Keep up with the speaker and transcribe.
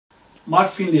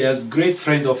Mark Finlay is a great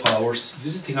friend of ours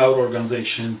visiting our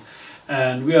organization,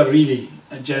 and we are really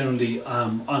genuinely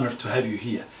honored to have you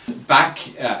here.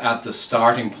 Back at the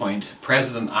starting point,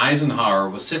 President Eisenhower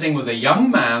was sitting with a young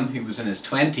man who was in his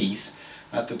 20s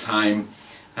at the time,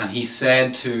 and he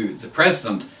said to the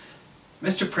President,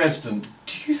 "Mr. President,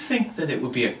 do you think that it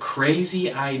would be a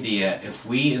crazy idea if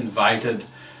we invited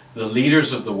the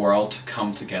leaders of the world to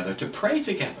come together to pray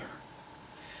together?"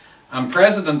 And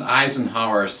President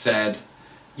Eisenhower said,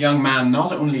 "Young man,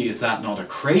 not only is that not a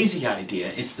crazy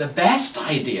idea, it's the best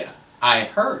idea I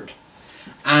heard.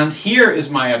 And here is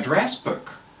my address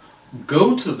book.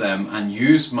 Go to them and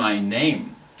use my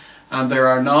name." And there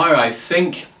are now, I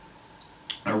think,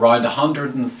 around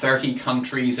 130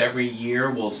 countries every year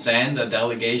will send a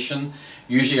delegation,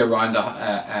 usually around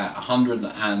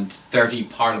 130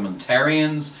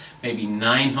 parliamentarians, maybe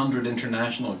 900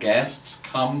 international guests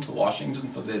come to Washington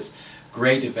for this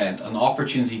great event, an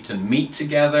opportunity to meet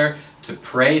together, to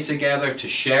pray together, to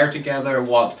share together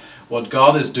what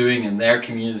God is doing in their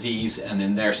communities and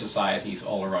in their societies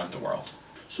all around the world.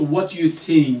 So what do you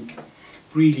think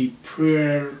really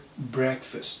prayer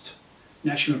breakfast,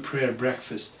 national prayer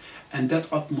breakfast, and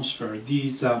that atmosphere,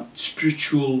 these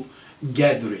spiritual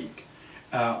gathering,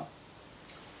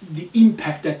 the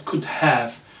impact that could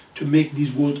have to make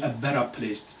this world a better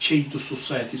place, to change the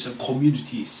societies and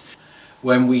communities?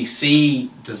 When we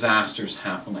see disasters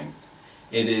happening,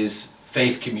 it is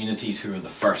faith communities who are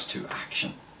the first to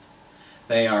action.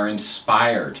 They are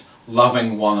inspired,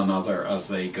 loving one another as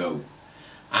they go.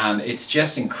 And it's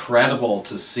just incredible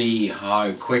to see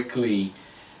how quickly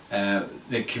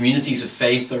the communities of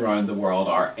faith around the world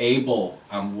are able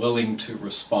and willing to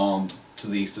respond to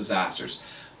these disasters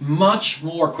much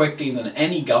more quickly than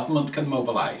any government can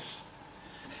mobilize.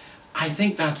 I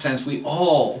think that sense we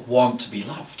all want to be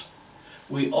loved.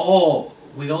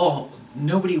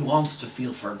 Nobody wants to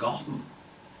feel forgotten.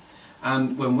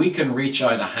 And when we can reach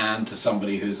out a hand to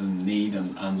somebody who's in need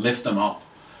and lift them up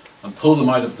and pull them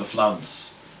out of the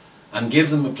floods and give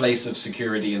them a place of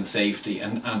security and safety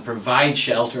and provide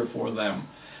shelter for them,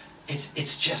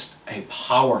 it's just a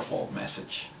powerful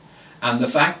message. And the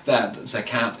fact that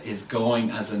Zakat is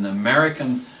going as an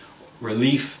American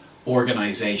relief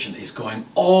organization, is going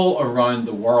all around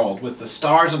the world with the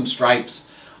stars and stripes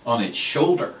on its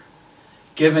shoulder,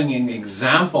 giving an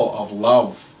example of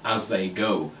love as they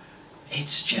go,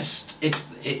 it's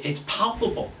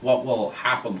palpable what will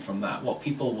happen from that, what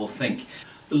people will think.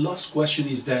 The last question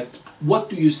is that what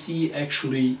do you see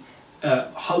actually,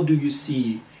 how do you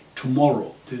see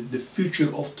tomorrow, the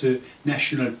future of the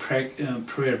National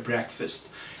Prayer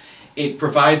Breakfast? It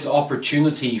provides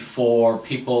opportunity for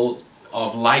people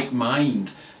of like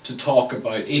mind to talk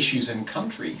about issues in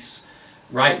countries.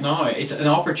 Right now, it's an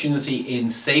opportunity in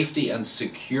safety and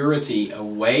security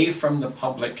away from the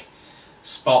public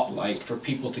spotlight for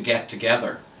people to get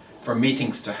together, for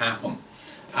meetings to happen.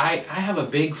 I have a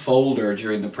big folder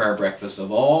during the prayer breakfast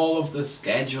of all of the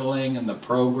scheduling and the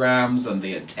programs and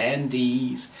the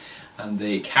attendees and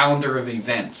the calendar of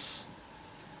events.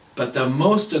 But the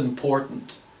most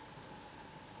important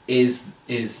is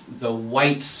the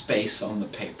white space on the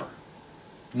paper,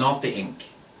 not the ink.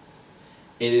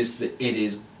 It is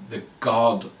the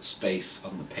God space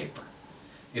on the paper.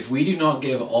 If we do not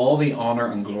give all the honor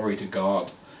and glory to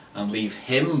God and leave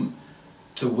Him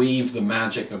to weave the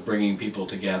magic of bringing people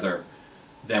together,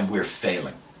 then we're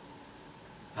failing.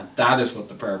 And that is what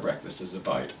the prayer breakfast is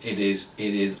about. It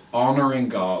is honoring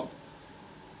God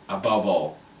above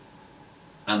all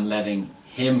and letting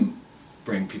Him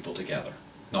bring people together,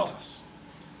 not us.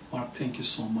 Mark, thank you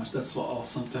so much. That's so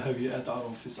awesome to have you at our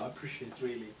office. I appreciate it,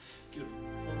 really.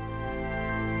 Beautiful.